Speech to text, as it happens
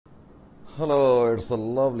Hello, it's a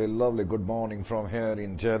lovely good morning from here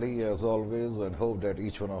in Delhi as always, and hope that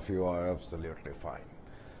each one of you are absolutely fine.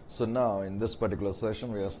 So now in this particular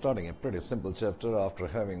session we are starting a pretty simple chapter after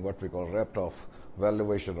having what we call wrapped off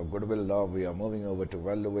valuation of goodwill. Now we are moving over to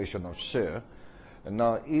valuation of share. And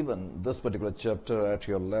now even this particular chapter at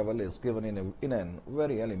your level is given in a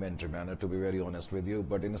very elementary manner, to be very honest with you,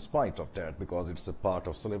 but in spite of that, because it's a part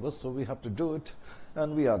of syllabus, so we have to do it,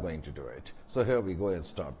 and we are going to do it. So here we go and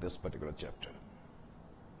start this particular chapter.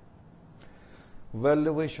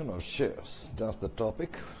 Valuation of shares, that's the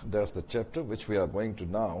topic, that's the chapter which we are going to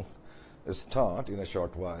now start in a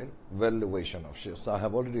short while. Valuation of shares. I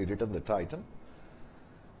have already written the title.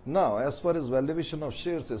 Now, as far as valuation of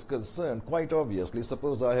shares is concerned, quite obviously,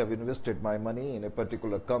 suppose I have invested my money in a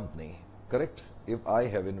particular company, correct? If I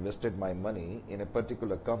have invested my money in a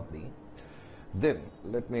particular company, then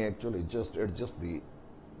let me actually just adjust the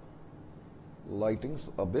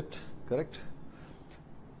lightings a bit, correct?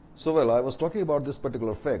 So, well, I was talking about this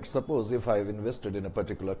particular fact. Suppose if I have invested in a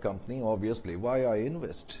particular company, obviously, why I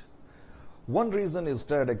invest? One reason is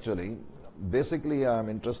that actually, basically, I am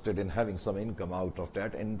interested in having some income out of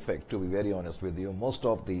that. In fact, to be very honest with you, most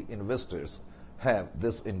of the investors have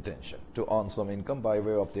this intention to earn some income by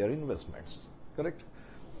way of their investments, correct?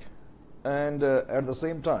 And at the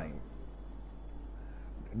same time,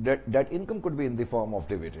 that income could be in the form of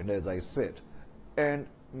dividend, as I said. And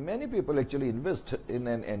many people actually invest in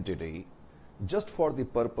an entity just for the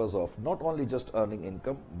purpose of not only just earning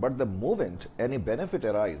income, but the moment any benefit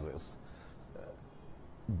arises.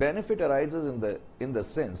 Benefit arises in the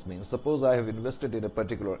sense means, suppose I have invested in a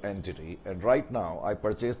particular entity and right now I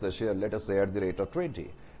purchase the share, let us say at the rate of 20,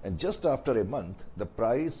 and just after a month the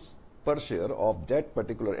price per share of that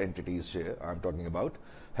particular entity's share I'm talking about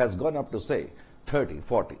has gone up to say 30,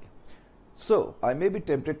 40. So I may be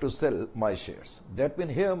tempted to sell my shares. That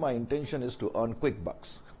means here my intention is to earn quick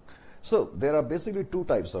bucks. So there are basically two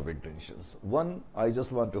types of intentions. One, I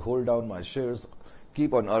just want to hold down my shares,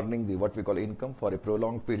 keep on earning the what we call income for a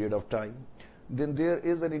prolonged period of time. Then there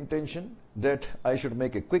is an intention that I should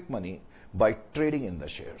make a quick money by trading in the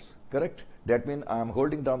shares, correct? That means I am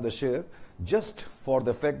holding down the share just for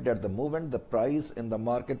the fact that the moment the price in the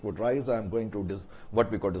market would rise, I am going to what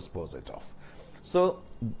we call dispose it of. So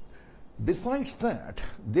besides that,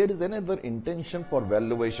 there is another intention for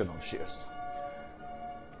valuation of shares.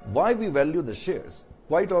 Why we value the shares?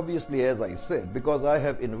 Quite obviously, as I said, because I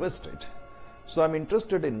have invested. So I'm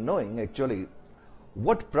interested in knowing actually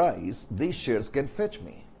what price these shares can fetch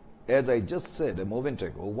me. As I just said a moment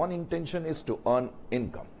ago, one intention is to earn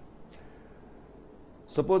income.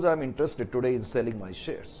 Suppose I'm interested today in selling my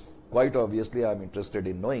shares. Quite obviously, I'm interested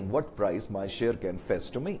in knowing what price my share can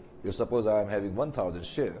fetch to me. If suppose I am having 1,000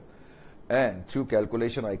 share and through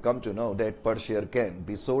calculation I come to know that per share can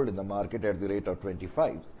be sold in the market at the rate of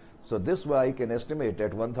 25. So this way I can estimate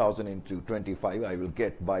that 1,000 into 25 I will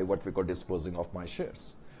get by what we call disposing of my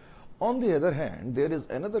shares. On the other hand, there is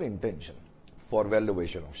another intention for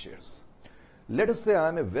valuation of shares. Let us say I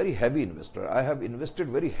am a very heavy investor. I have invested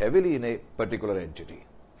very heavily in a particular entity.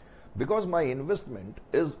 Because my investment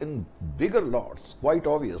is in bigger lots, quite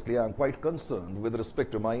obviously I am quite concerned with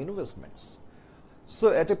respect to my investments.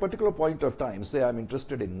 So at a particular point of time, say I am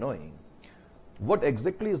interested in knowing what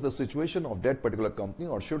exactly is the situation of that particular company,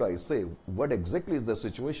 or should I say, what exactly is the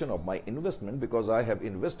situation of my investment, because I have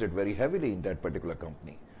invested very heavily in that particular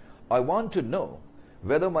company. I want to know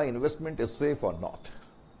whether my investment is safe or not.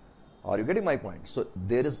 Are you getting my point? So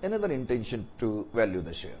there is another intention to value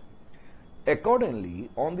the share. Accordingly,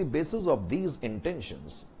 on the basis of these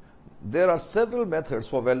intentions, there are several methods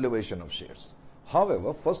for valuation of shares.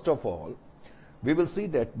 However, first of all, we will see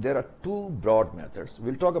that there are two broad methods.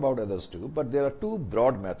 We'll talk about others too, but there are two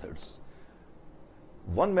broad methods.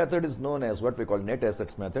 One method is known as what we call net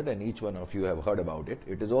assets method, and each one of you have heard about it.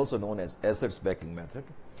 It is also known as assets backing method.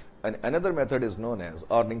 And another method is known as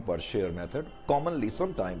earning per share method. Commonly,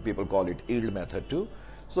 sometimes people call it yield method too.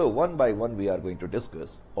 So one by one, we are going to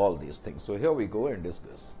discuss all these things. So here we go and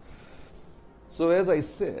discuss. So as I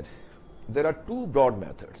said, there are two broad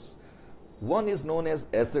methods. One is known as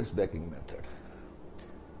assets backing method.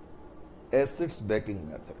 Assets backing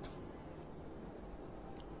method.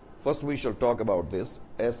 First we shall talk about this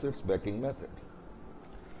assets backing method.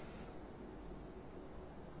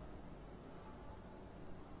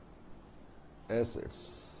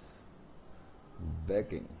 Assets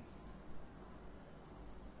backing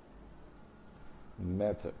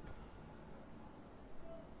method.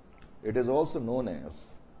 It is also known as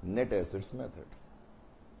net assets method.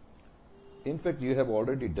 In fact, you have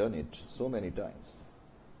already done it so many times.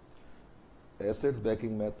 Assets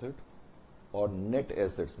backing method or net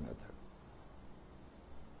assets method.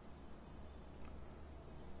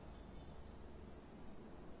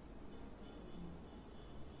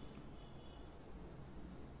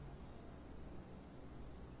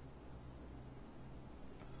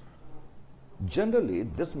 Generally,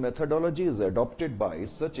 this methodology is adopted by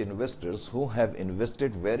such investors who have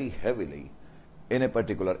invested very heavily in a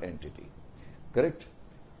particular entity. Correct?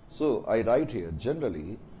 So I write here,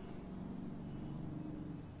 generally,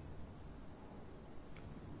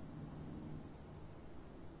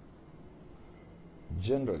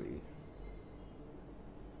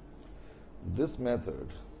 this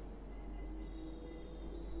method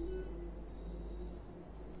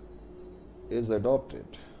is adopted.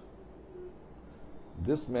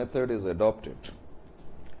 This method is adopted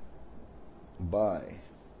by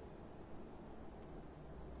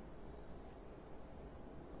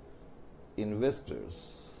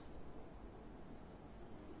investors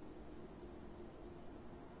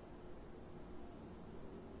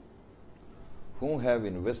who have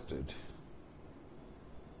invested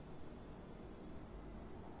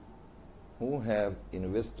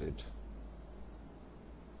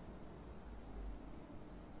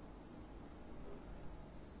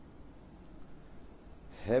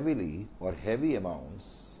heavily or heavy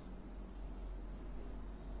amounts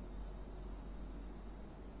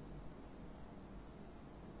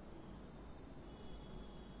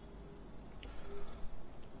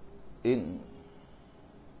in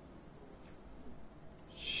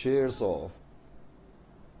shares.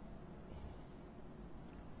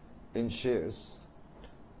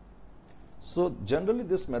 So generally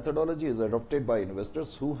this methodology is adopted by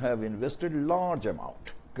investors who have invested large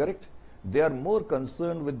amount, correct? They are more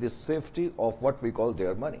concerned with the safety of what we call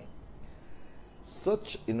their money.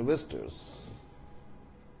 Such investors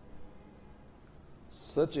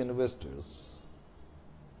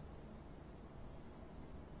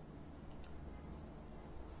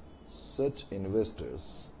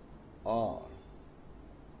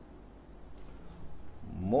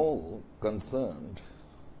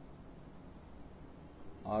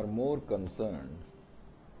are more concerned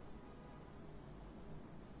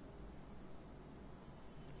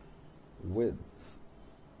with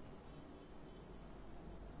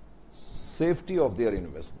safety of their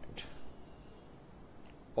investment.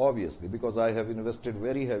 Obviously, because I have invested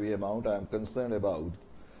very heavy amount, I am concerned about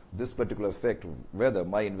this particular fact, whether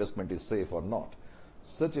my investment is safe or not.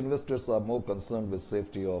 Such investors are more concerned with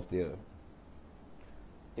safety of their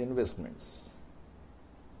investments.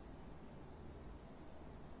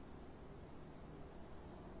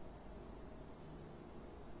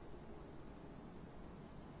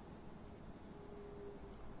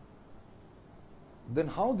 Then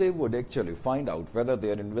how they would actually find out whether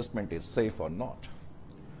their investment is safe or not?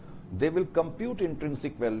 They will compute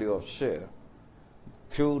intrinsic value of share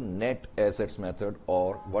through net assets method,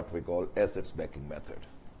 or what we call assets backing method.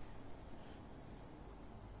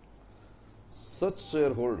 Such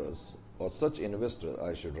shareholders, or such investors,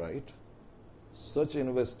 I should write, such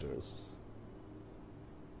investors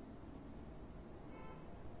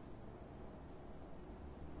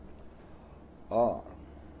are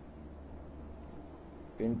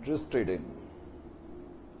interested in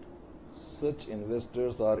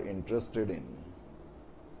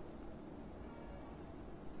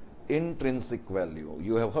intrinsic value.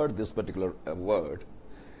 You have heard this particular word.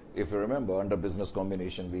 If you remember, under business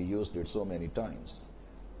combination, we used it so many times.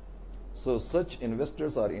 So such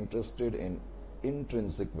investors are interested in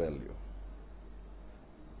intrinsic value.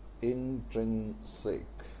 Intrinsic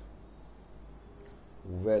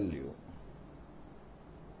value.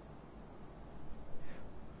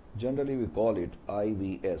 Generally, we call it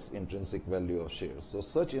IVS, intrinsic value of shares. So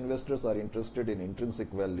such investors are interested in intrinsic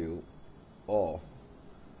value of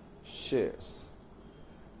shares.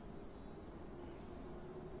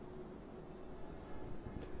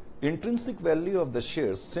 Intrinsic value of the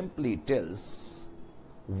shares simply tells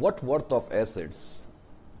what worth of assets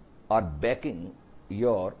are backing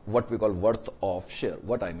your what we call worth of share.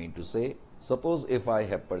 What I mean to say, suppose if I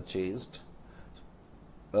have purchased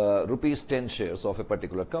rupees 10 shares of a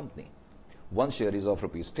particular company, one share is of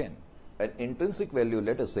rupees 10, and intrinsic value,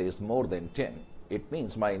 let us say, is more than 10, it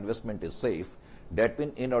means my investment is safe. That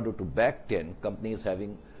means in order to back 10, company is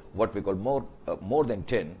having what we call more than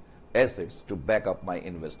 10 assets to back up my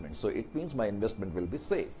investment. So it means my investment will be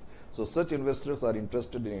safe. So such investors are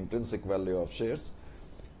interested in intrinsic value of shares.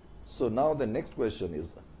 So now the next question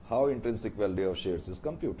is how intrinsic value of shares is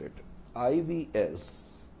computed. IVS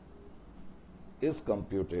is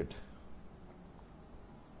computed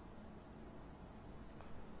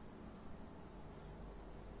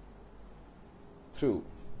through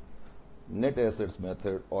net assets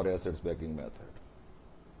method or assets backing method.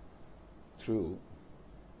 Through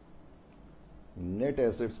net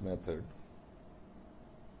assets method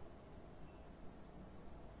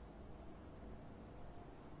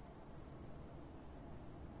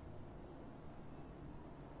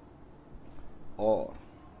or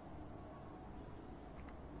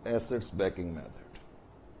assets backing method.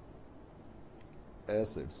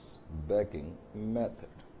 Assets backing method.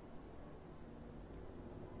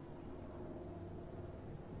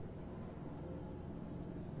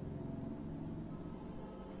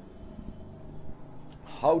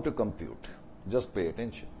 How to compute? Just pay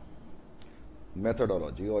attention.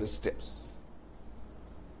 Methodology or steps.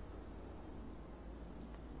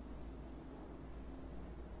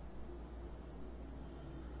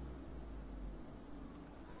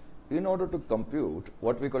 In order to compute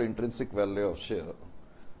what we call intrinsic value of share,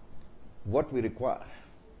 what we require,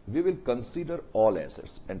 we will consider all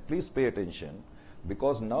assets. And please pay attention,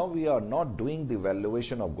 because now we are not doing the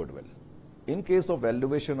valuation of goodwill. In case of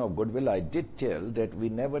valuation of goodwill, I did tell that we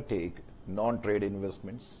never take non-trade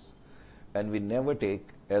investments, and we never take,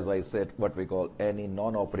 as I said, what we call any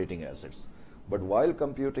non-operating assets. But while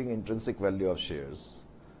computing intrinsic value of shares,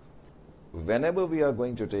 whenever we are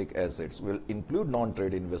going to take assets, we'll include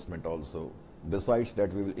non-trade investment also. Besides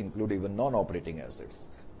that, we will include even non-operating assets.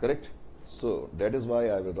 Correct? So that is why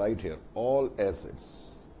I will write here all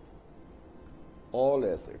assets,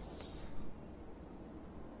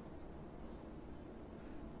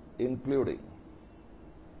 including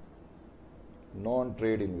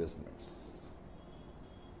non-trade investments,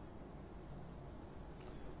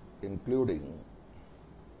 including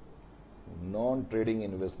non-trading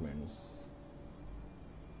investments,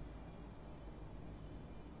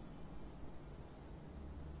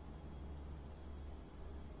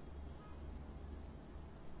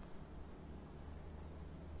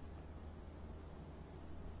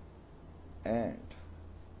 and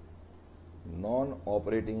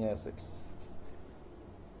non-operating assets.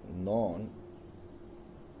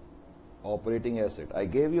 Non-operating asset. I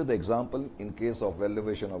gave you the example in case of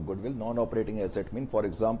valuation of goodwill. Non-operating asset means, for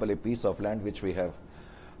example, a piece of land which we have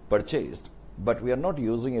purchased, but we are not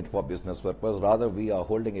using it for business purpose. Rather, we are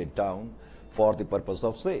holding it down for the purpose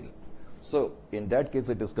of sale. So in that case,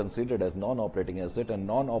 it is considered as non-operating asset, and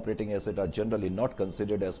non-operating asset are generally not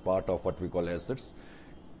considered as part of what we call assets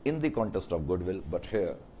in the context of goodwill. But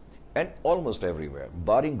here, and almost everywhere,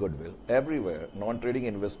 barring goodwill, everywhere non-trading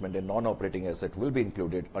investment and non-operating asset will be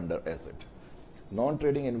included under asset.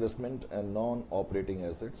 Non-trading investment and non-operating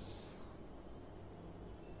assets.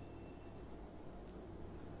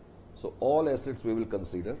 So all assets we will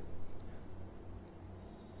consider,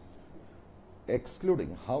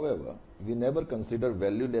 excluding, however, we never consider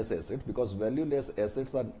valueless assets, because valueless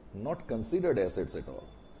assets are not considered assets at all.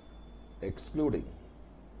 Excluding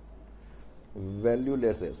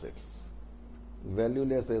valueless assets.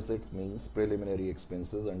 Valueless assets means preliminary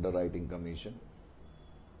expenses, underwriting commission.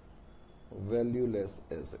 Valueless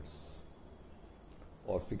assets,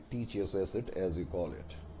 or fictitious asset as you call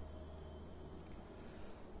it.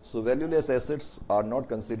 So valueless assets are not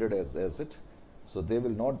considered as asset, so they will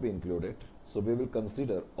not be included. So we will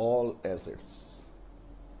consider all assets.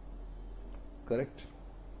 Correct?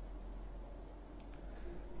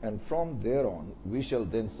 And from there on, we shall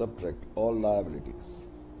then subtract all liabilities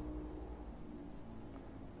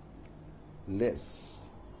less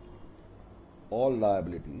all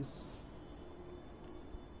liabilities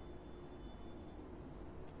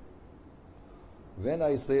when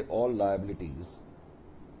I say all liabilities,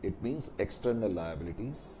 it means external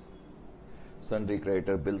liabilities, sundry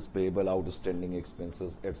creditor, bills payable, outstanding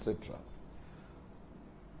expenses, etc.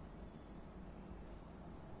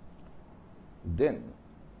 Then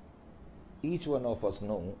each one of us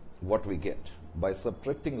know what we get by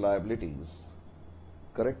subtracting liabilities.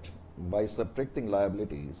 Correct? By subtracting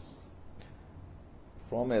liabilities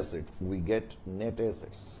from asset, we get net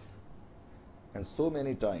assets. And so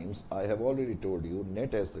many times I have already told you,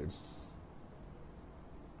 net assets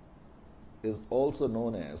is also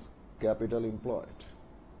known as capital employed.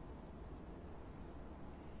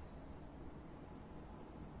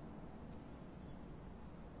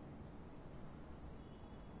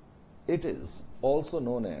 It is also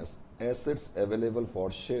known as assets available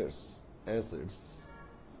for shares. Assets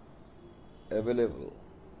available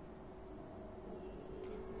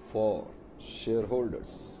for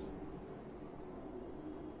shareholders.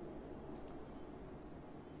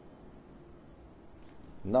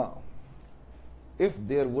 Now, if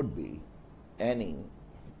there would be any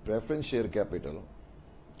preference share capital,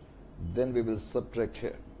 then we will subtract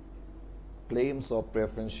here claims of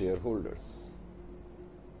preference shareholders.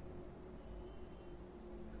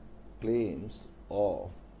 Claims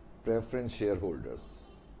of preference shareholders.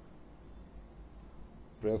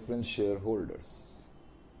 Preference shareholders.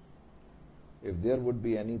 If there would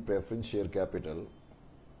be any preference share capital,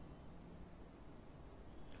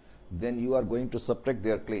 then you are going to subtract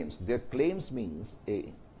their claims. Their claims means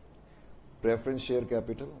A, preference share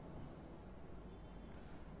capital,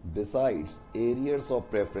 besides arrears of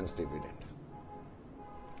preference dividend.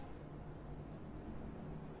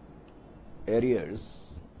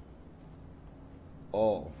 Arrears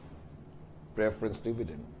of preference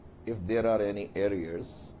dividend. If there are any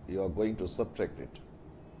arrears, you are going to subtract it.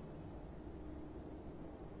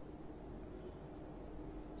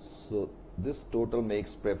 So this total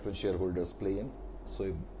makes preference shareholders claim.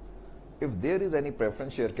 So if there is any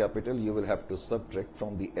preference share capital, you will have to subtract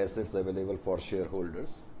from the assets available for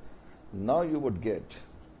shareholders. Now you would get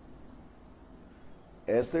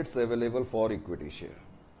assets available for equity share.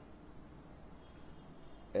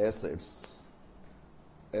 Assets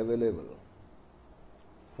available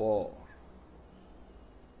for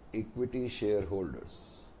equity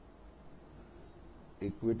shareholders.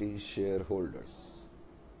 Equity shareholders.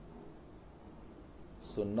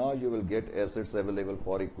 So now you will get assets available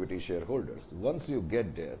for equity shareholders. Once you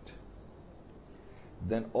get that,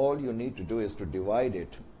 then all you need to do is to divide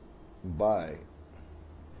it by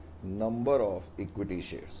number of equity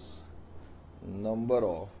shares. Number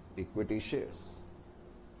of equity shares.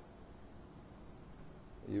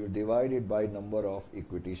 You divide it by number of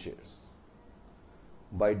equity shares.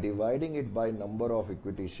 By dividing it by number of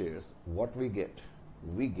equity shares, what we get?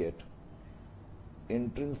 We get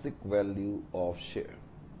intrinsic value of share.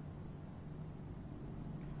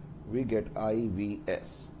 We get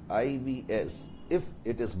IVS. IVS, if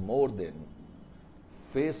it is more than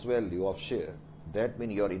face value of share, that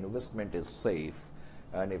means your investment is safe,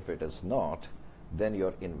 and if it is not, then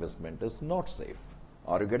your investment is not safe.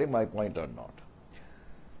 Are you getting my point or not?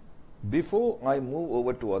 Before I move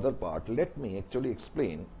over to other part, let me actually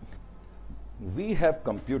explain. We have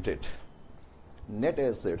computed net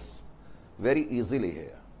assets very easily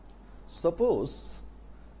here. Suppose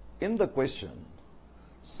in the question,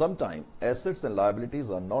 sometime assets and liabilities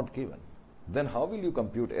are not given, then how will you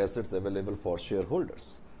compute assets available for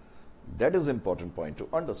shareholders? That is important point to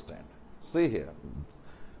understand. See here,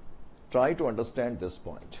 try to understand this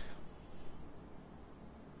point.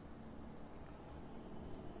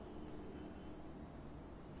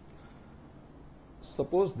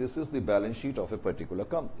 Suppose this is the balance sheet of a particular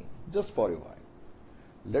company, just for a while.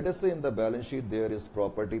 Let us say in the balance sheet there is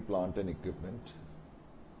property, plant and equipment,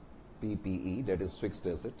 PPE, that is fixed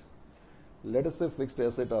asset. Let us say fixed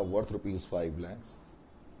asset are worth rupees 5 lakhs.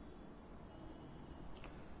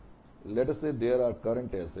 Let us say there are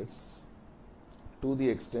current assets to the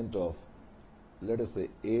extent of, let us say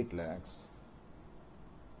 8 lakhs.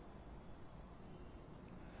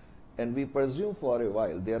 And we presume for a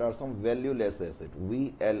while there are some valueless asset,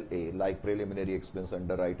 VLA, like preliminary expense,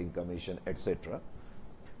 underwriting commission, etc.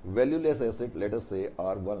 Valueless asset, let us say,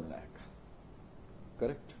 are 1 lakh.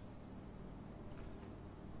 Correct?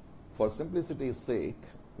 For simplicity's sake,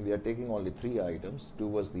 we are taking only 3 items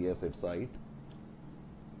towards the asset side.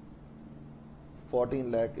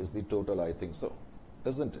 14 lakh is the total, I think so,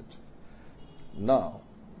 isn't it? Now,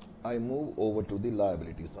 I move over to the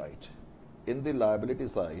liability side. In the liability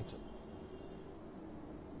side,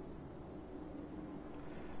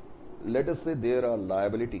 let us say there are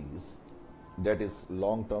liabilities, that is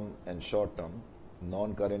long term and short term,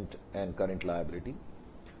 non-current and current liability.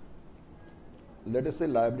 Let us say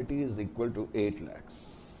liability is equal to 8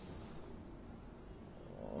 lakhs.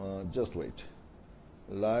 Just wait.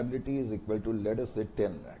 Liability is equal to, let us say,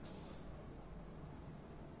 10 lakhs.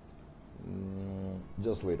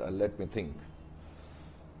 Just wait, let me think.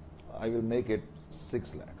 I will make it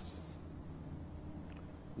 6 lakhs.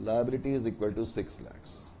 Liability is equal to 6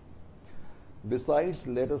 lakhs. Besides,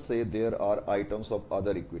 let us say there are items of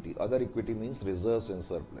other equity. Other equity means reserves and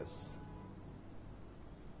surplus.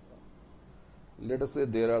 Let us say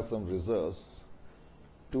there are some reserves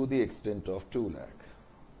to the extent of 2 lakh.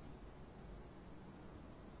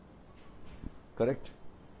 Correct?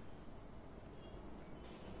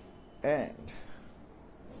 And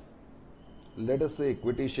let us say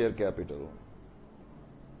equity share capital.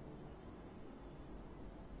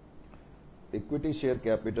 Equity share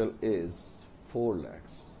capital is 4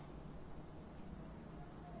 lakhs.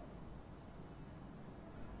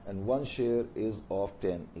 And one share is of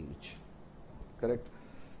 10 each. Correct?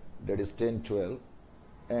 That is 10, 12.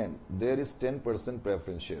 And there is 10%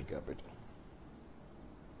 preference share capital.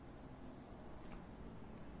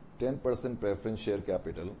 10% preference share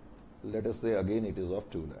capital, let us say again it is of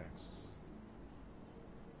 2 lakhs.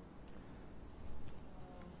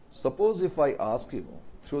 Suppose if I ask you,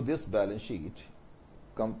 through this balance sheet,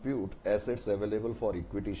 compute assets available for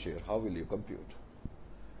equity share, how will you compute?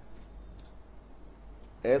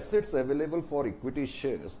 assets available for equity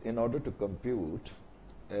shares in order to compute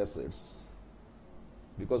assets,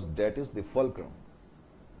 because that is the fulcrum.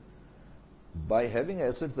 By having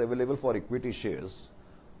assets available for equity shares,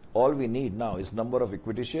 all we need now is number of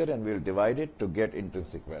equity share and we'll divide it to get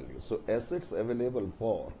intrinsic value. So assets available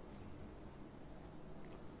for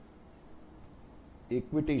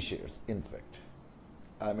equity shares, in fact,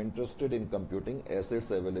 I'm interested in computing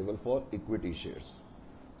assets available for equity shares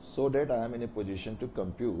so that I am in a position to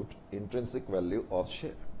compute intrinsic value of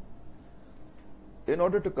share. In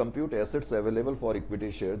order to compute assets available for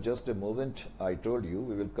equity share, just a moment I told you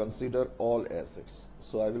we will consider all assets.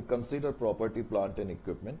 So I will consider property, plant and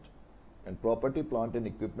equipment, and property, plant and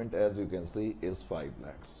equipment, as you can see, is 5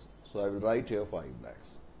 lakhs. So I will write here 5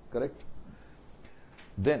 lakhs, correct?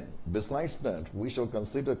 Then besides that we shall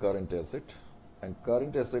consider current asset, and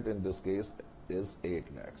current asset in this case is 8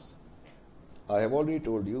 lakhs. I have already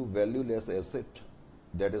told you valueless asset,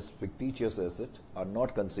 that is fictitious asset, are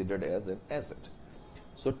not considered as an asset.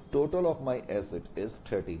 So total of my asset is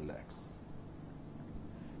 13 lakhs.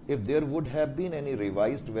 If there would have been any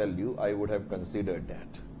revised value, I would have considered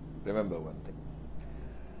that. Remember one thing.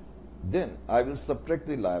 Then I will subtract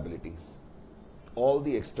the liabilities, all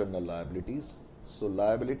the external liabilities. So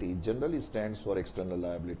liability generally stands for external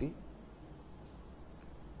liability,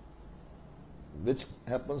 which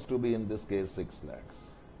happens to be in this case 6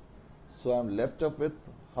 lakhs. So I'm left up with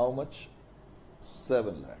how much?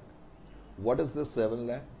 7 lakh. What is this 7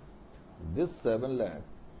 lakh? This 7 lakh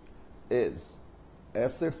is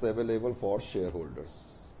assets available for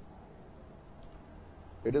shareholders.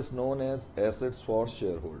 It is known as assets for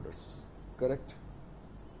shareholders, correct?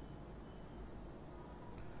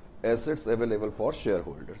 Assets available for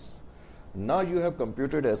shareholders. Now you have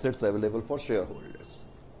computed assets available for shareholders.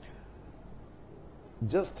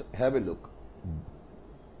 Just have a look.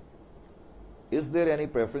 Is there any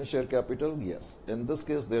preference share capital? Yes. In this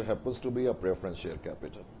case, there happens to be a preference share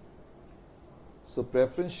capital. So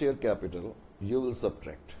preference share capital, you will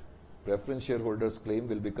subtract. Preference shareholders claim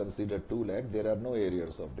will be considered 2 lakh. There are no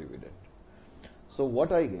arrears of dividend. So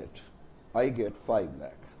what I get? I get 5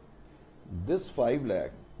 lakh. This 5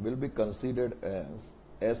 lakh will be considered as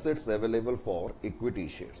assets available for equity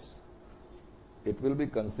shares. It will be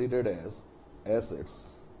considered as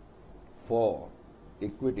assets for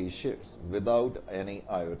equity shares without any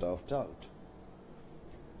iota of doubt.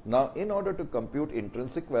 Now, in order to compute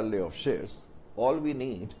intrinsic value of shares, all we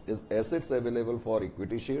need is assets available for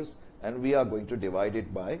equity shares, and we are going to divide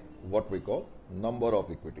it by what we call number of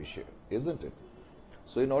equity share, isn't it?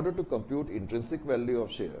 So in order to compute intrinsic value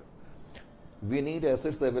of share, we need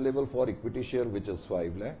assets available for equity share, which is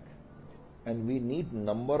 5 lakh, and we need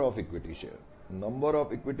number of equity share. Number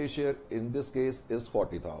of equity share in this case is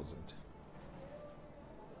 40,000.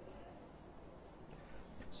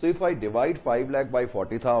 So if I divide 5 lakh by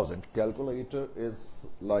 40,000, calculator is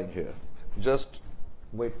lying here. Just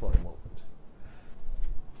wait for a moment.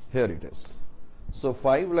 Here it is. So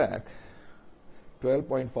 5 lakh,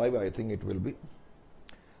 12.5 I think it will be.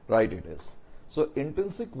 Right, it is. So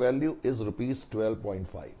intrinsic value is rupees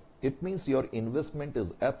 12.5. It means your investment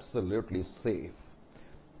is absolutely safe.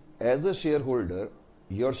 As a shareholder,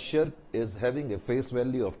 your share is having a face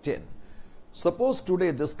value of 10. Suppose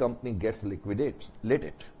today this company gets liquidated.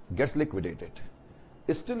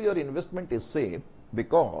 Still your investment is safe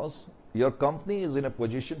because your company is in a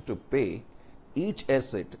position to pay each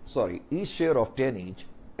share of 10 each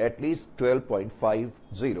at least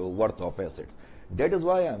 12.50 worth of assets. That is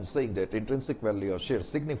why I am saying that intrinsic value of share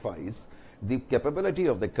signifies the capability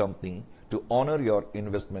of the company to honor your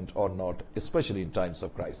investment or not, especially in times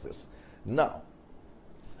of crisis. Now,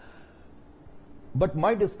 but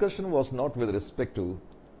my discussion was not with respect to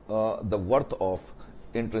the worth of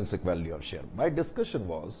intrinsic value of share. My discussion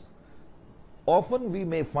was, often we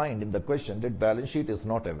may find in the question that balance sheet is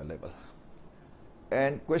not available.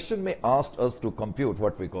 And question may ask us to compute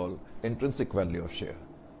what we call intrinsic value of share.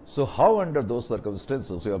 So how under those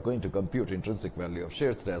circumstances you are going to compute intrinsic value of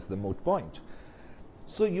shares? That's the moot point.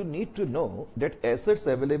 So you need to know that assets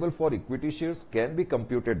available for equity shares can be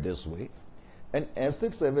computed this way, and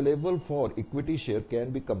assets available for equity share can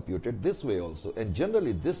be computed this way also. And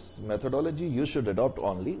generally this methodology you should adopt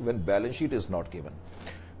only when balance sheet is not given.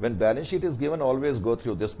 When balance sheet is given, always go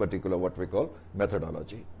through this particular what we call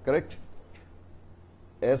methodology, correct?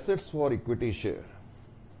 Assets for equity share.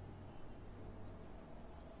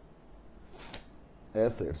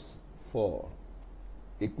 Assets for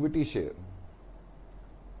equity share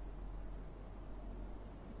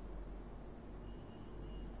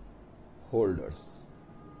holders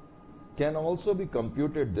can also be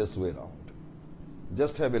computed this way around.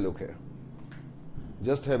 Just have a look here.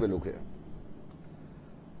 Just have a look here.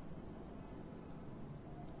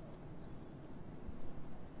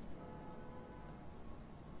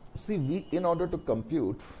 See, in order to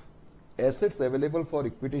compute assets available for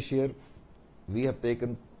equity share, we have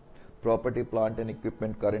taken property, plant and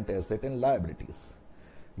equipment, current asset and liabilities.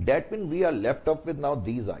 That means we are left up with now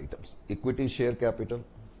these items: equity share capital,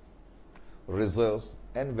 reserves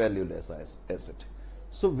and valueless asset.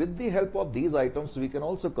 So with the help of these items, we can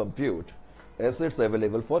also compute assets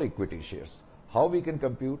available for equity shares. How we can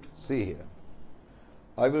compute? See here.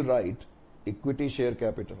 I will write equity share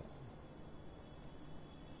capital.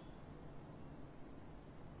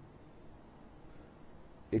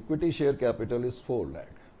 Equity share capital is 4 lakh.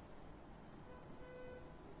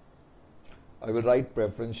 I will write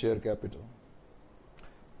preference share capital.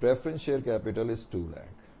 Preference share capital is 2 lakh.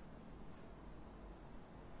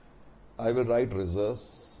 I will write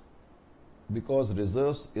reserves because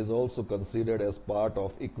reserves is also considered as part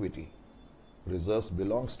of equity. Reserves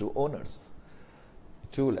belongs to owners.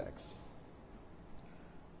 2 lakhs.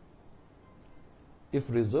 If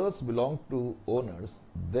reserves belong to owners,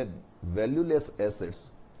 then valueless assets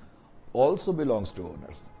also belongs to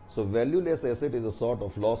owners. So valueless asset is a sort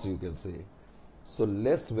of loss, you can say. So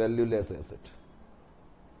less valueless asset.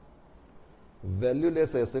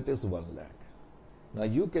 Valueless asset is 1 lakh. Now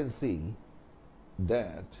you can see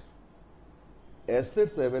that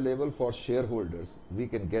assets available for shareholders we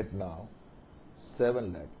can get now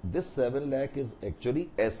 7 lakh. This 7 lakh is actually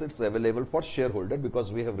assets available for shareholder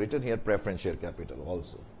because we have written here preference share capital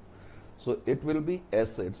also. So it will be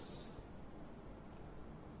assets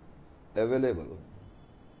available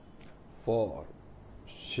for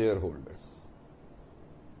shareholders.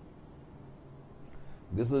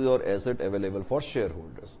 This is your asset available for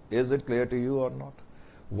shareholders. Is it clear to you or not?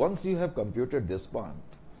 Once you have computed this part,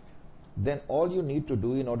 then all you need to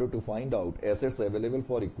do in order to find out assets available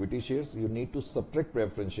for equity shares, you need to subtract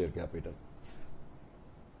preference share capital.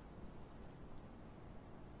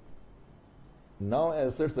 Now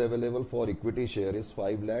assets available for equity share is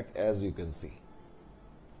 5 lakh, as you can see.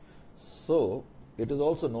 So it is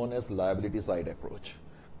also known as liability side approach,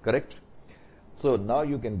 correct? So now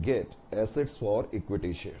you can get assets for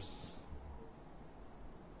equity shares.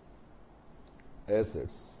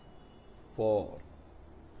 Assets for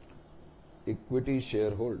equity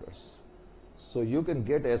shareholders. So you can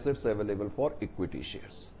get assets available for equity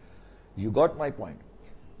shares. You got my point.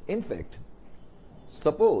 In fact,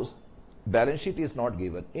 suppose balance sheet is not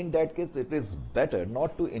given. In that case, it is better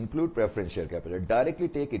not to include preference share capital. Directly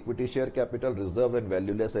take equity share capital, reserve and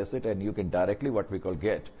valueless asset, and you can directly what we call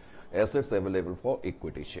get assets available for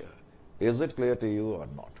equity share. Is it clear to you or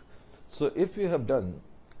not? So if you have done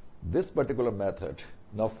this particular method,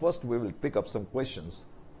 now first we will pick up some questions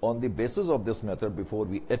on the basis of this method before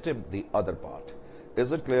we attempt the other part.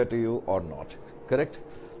 Is it clear to you or not? Correct?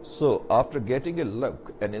 So after getting a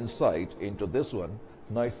look and insight into this one,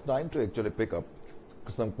 now it's time to actually pick up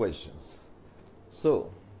some questions. So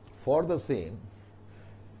for the same,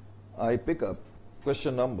 I pick up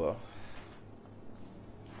question number.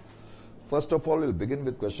 First of all, we'll begin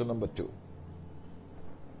with question number 2.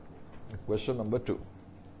 Question number 2.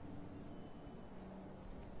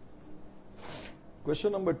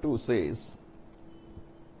 Question number 2 says,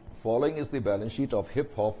 following is the balance sheet of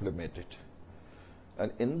Hip Hop Limited.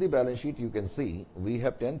 And in the balance sheet, you can see we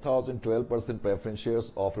have 10,000 12% preference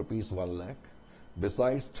shares of rupees 1 lakh.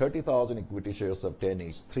 Besides 30,000 equity shares of 10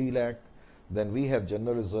 each, 3 lakh. Then we have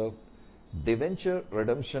general reserve, debenture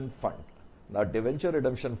redemption fund. Now, debenture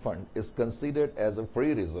redemption fund is considered as a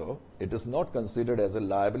free reserve. It is not considered as a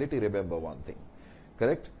liability. Remember one thing,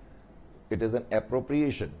 correct? It is an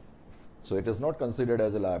appropriation. So it is not considered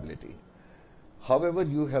as a liability. However,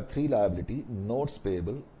 you have 3 liability: notes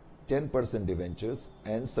payable, 10% debentures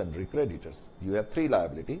and sundry creditors. You have 3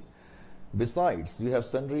 liability. Besides, you have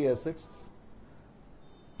sundry assets,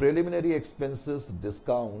 preliminary expenses,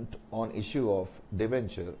 discount on issue of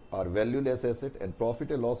debenture are valueless asset, and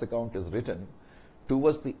profit and loss account is written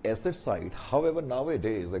towards the asset side. However,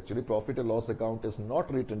 nowadays actually profit and loss account is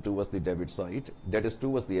not written towards the debit side, that is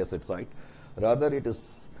towards the asset side. Rather, it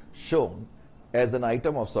is shown as an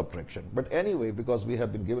item of subtraction. But anyway, because we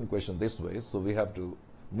have been given question this way, so we have to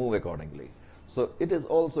move accordingly. So it is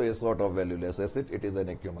also a sort of valueless asset. It is an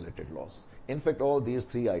accumulated loss. In fact, all these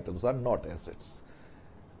 3 items are not assets.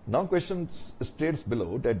 Now question states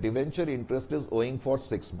below that debenture interest is owing for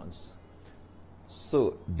 6 months.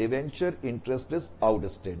 So debenture interest is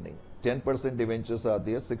outstanding. 10% debentures are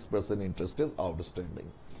there, 6% interest is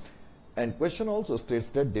outstanding. And question also states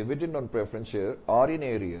that dividend on preference share are in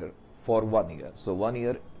arrear for 1 year. So 1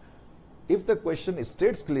 year If the question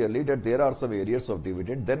states clearly that there are some areas of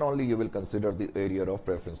dividend, then only you will consider the area of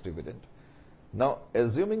preference dividend. Now,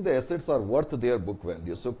 assuming the assets are worth their book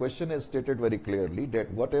value, so question has stated very clearly that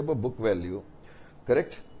whatever book value,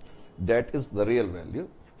 correct, that is the real value,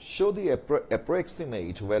 show the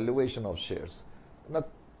approximate valuation of shares. Now,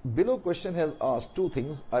 below question has asked two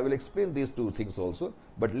things. I will explain these two things also,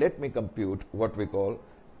 but let me compute what we call,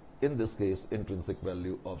 in this case, intrinsic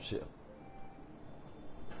value of share.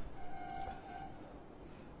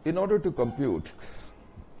 In order to compute,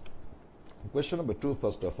 question number 2,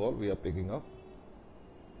 first of all, we are picking up.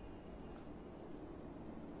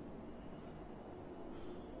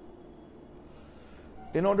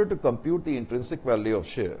 In order to compute the intrinsic value of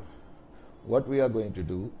share, what we are going to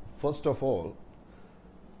do, first of all,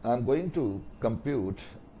 I am going to compute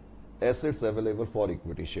assets available for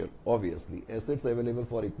equity share. Obviously, assets available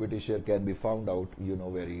for equity share can be found out,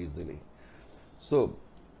 very easily. So,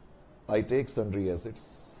 I take sundry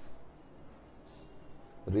assets.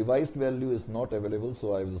 Revised value is not available,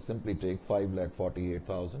 so I will simply take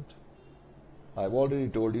 5,48,000. I've already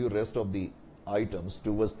told you rest of the items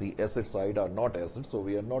towards the asset side are not assets, so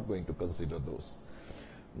we are not going to consider those.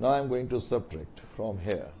 Now I'm going to subtract from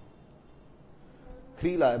here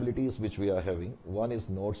 3 liabilities which we are having. One is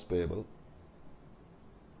notes payable.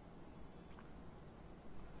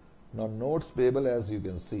 Now notes payable, as you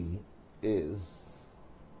can see, is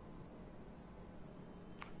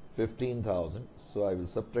 15,000, so I will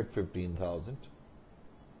subtract 15,000.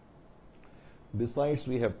 Besides,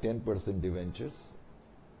 we have 10% debentures.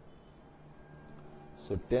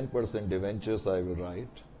 So 10% debentures I will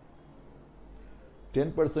write.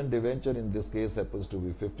 10% debenture in this case happens to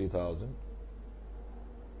be 50,000.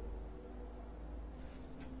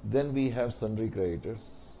 Then we have sundry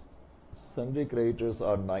creditors. Sundry creditors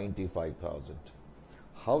are 95,000.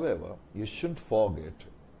 However, you shouldn't forget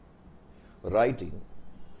writing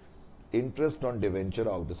interest on debenture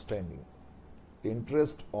outstanding.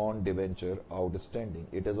 Interest on debenture outstanding.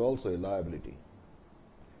 It is also a liability.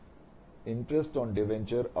 Interest on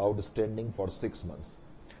debenture outstanding for 6 months.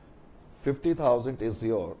 50,000 is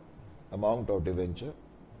your amount of debenture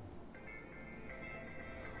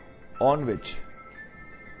on which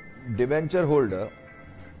debenture holder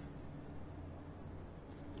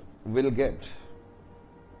will get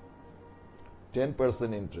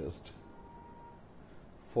 10% interest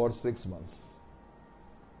for 6 months.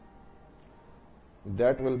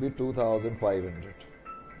 That will be 2,500.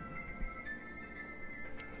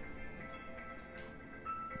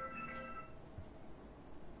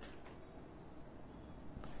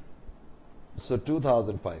 So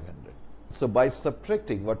 2,500. So by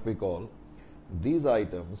subtracting what we call these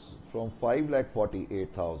items from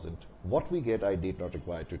 5,48,000, what we get I did not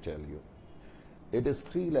require to tell you. It is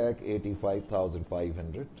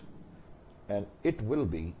 3,85,500, and it will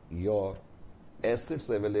be your assets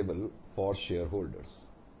available for shareholders.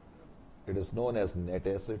 It is known as net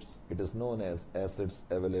assets. It is known as assets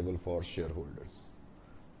available for shareholders.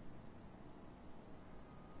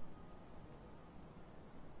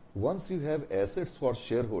 Once you have assets for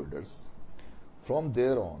shareholders, from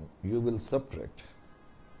there on you will subtract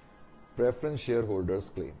preference shareholders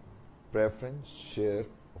claim. Preference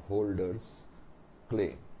shareholders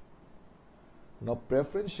claim. Now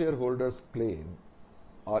preference shareholders claim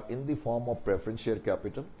are in the form of preference share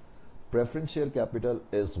capital. Preference share capital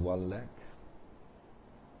is 1 lakh.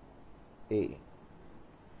 A.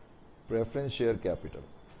 Preference share capital,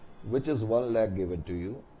 which is 1 lakh given to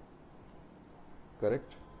you.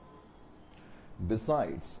 Correct?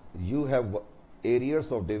 Besides, you have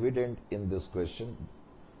arrears of dividend in this question.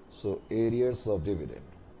 So arrears of dividend.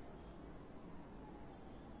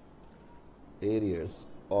 Arrears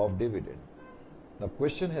of dividend. Now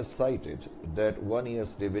question has cited that 1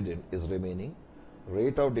 year's dividend is remaining.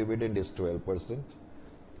 Rate of dividend is 12%.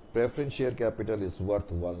 Preference share capital is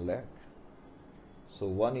worth 1 lakh. So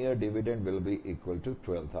 1 year dividend will be equal to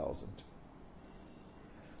 12,000.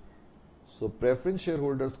 So preference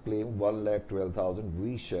shareholders claim 1,12,000.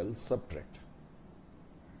 We shall subtract.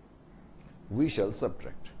 We shall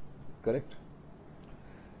subtract. Correct?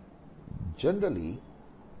 Generally,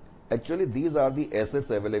 actually these are the assets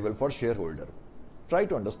available for shareholder. Try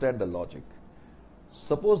to understand the logic.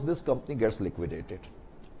 Suppose this company gets liquidated.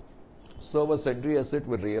 So our sundry asset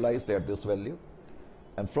will realize at this value,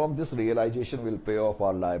 and from this realization will pay off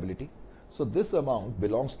our liability. So this amount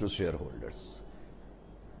belongs to shareholders.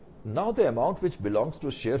 Now the amount which belongs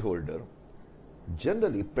to shareholder,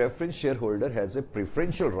 generally preference shareholder has a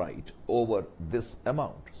preferential right over this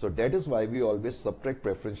amount. So that is why we always subtract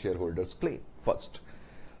preference shareholders claim first.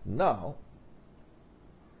 Now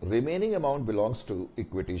remaining amount belongs to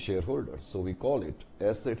equity shareholders. So we call it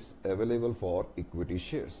assets available for equity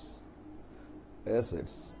shares.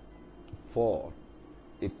 Assets for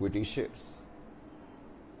equity shares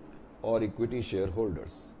or equity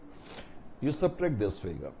shareholders. You subtract this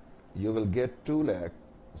figure, you will get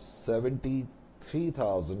 2,73,500.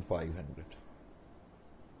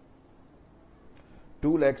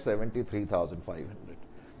 2,73,500.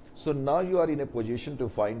 So now you are in a position to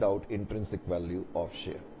find out intrinsic value of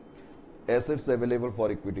share. Assets available for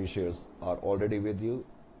equity shares are already with you.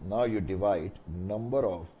 Now you divided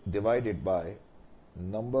by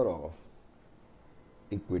number of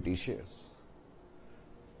equity shares.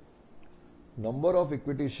 Number of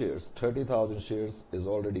equity shares, 30,000 shares, is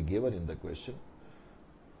already given in the question.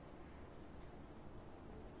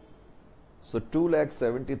 So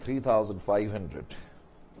 2,73,500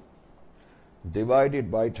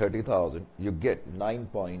 divided by 30,000, you get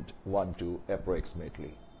 9.12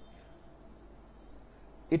 approximately.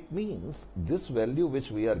 It means this value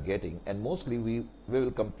which we are getting, and mostly we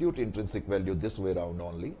will compute intrinsic value this way around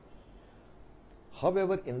only.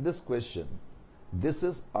 However, in this question, this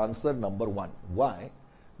is answer number 1. Why?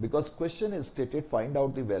 Because question is stated, find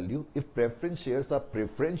out the value if preference shares are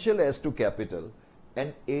preferential as to capital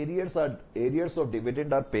and arrears of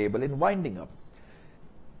dividend are payable in winding up.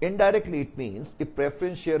 Indirectly, it means if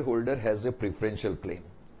preference shareholder has a preferential claim.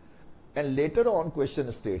 And later on,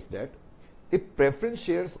 question states that if preference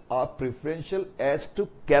shares are preferential as to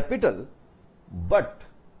capital, but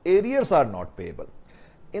arrears are not payable.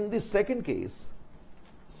 In the second case,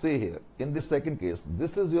 see here, in the second case,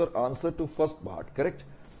 this is your answer to first part, correct?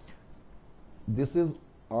 This is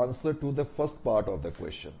answer to the first part of the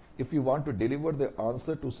question. If you want to deliver the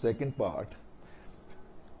answer to second part,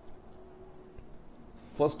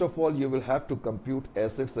 first of all, you will have to compute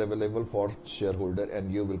assets available for shareholder,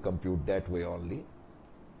 and you will compute that way only.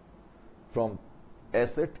 From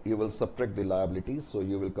asset, you will subtract the liabilities, so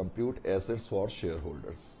you will compute assets for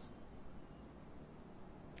shareholders,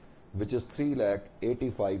 which is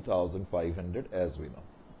 3,85,500 as we know.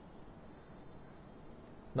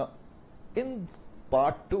 Now, in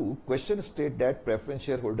part 2, question state that preference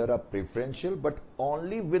shareholder are preferential but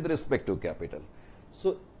only with respect to capital.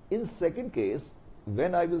 So, in second case,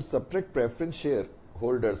 when I will subtract preference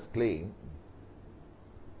shareholders claim,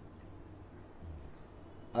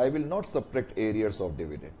 I will not subtract arrears of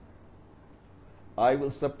dividend. I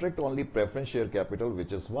will subtract only preference share capital,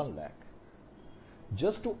 which is 1 lakh.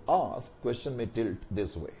 Just to ask, question may tilt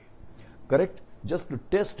this way, correct? Just to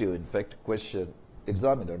test you, in fact,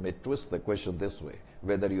 examiner may twist the question this way,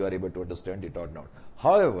 whether you are able to understand it or not.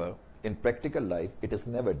 However, in practical life, it is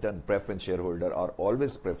never done. Preference shareholder are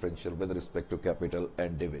always preferential with respect to capital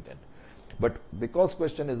and dividend. But because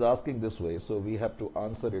question is asking this way, so we have to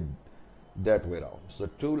answer it that way around. So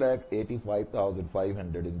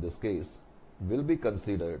 2,85,500 in this case will be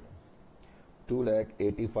considered,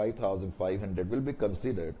 2,85,500 will be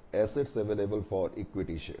considered assets available for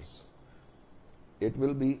equity shares. It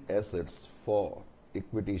will be assets for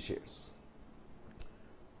equity shares.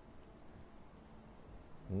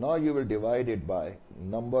 Now you will divide it by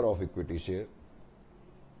number of equity share.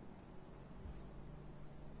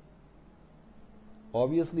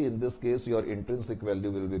 Obviously, in this case, your intrinsic value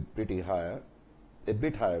will be a bit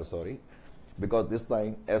higher, because this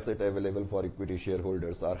time asset available for equity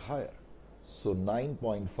shareholders are higher. So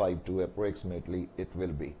 9.52 approximately it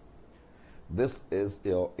will be. This is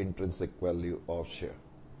your intrinsic value of share,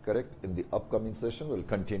 correct? In the upcoming session, we'll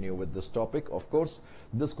continue with this topic. Of course,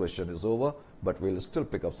 this question is over, but we'll still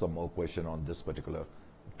pick up some more question on this particular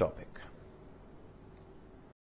topic.